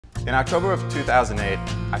In October of 2008,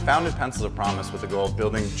 I founded Pencils of Promise with the goal of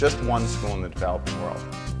building just one school in the developing world.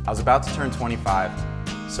 I was about to turn 25,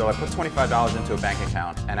 so I put $25 into a bank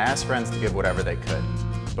account and I asked friends to give whatever they could.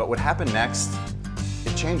 But what happened next,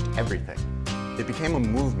 it changed everything. It became a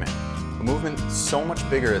movement so much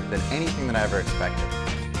bigger than anything that I ever expected.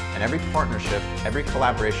 And every partnership, every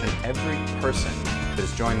collaboration, every person that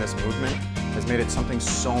has joined this movement has made it something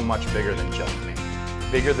so much bigger than just me.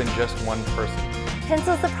 Bigger than just one person.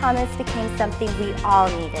 Pencils of Promise became something we all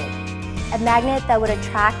needed. A magnet that would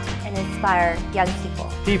attract and inspire young people.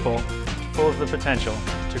 People full of the potential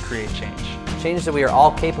to create change. Change that we are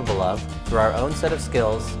all capable of through our own set of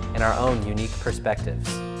skills and our own unique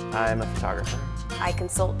perspectives. I'm a photographer. I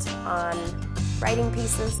consult on writing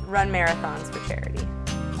pieces, run marathons for charity.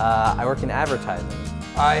 I work in advertising.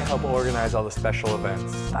 I help organize all the special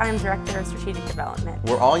events. I'm Director of Strategic Development.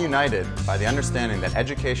 We're all united by the understanding that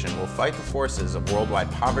education will fight the forces of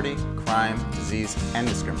worldwide poverty, crime, disease, and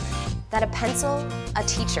discrimination. That a pencil, a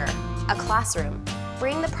teacher, a classroom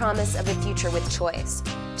bring the promise of a future with choice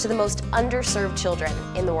to the most underserved children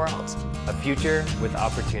in the world. A future with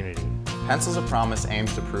opportunity. Pencils of Promise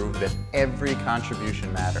aims to prove that every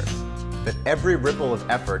contribution matters, that every ripple of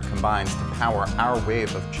effort combines to power our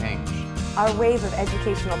wave of change. Our wave of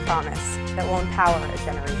educational promise that will empower a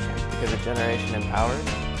generation. Because a generation empowered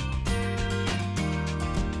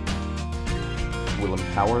will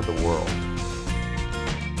empower the world.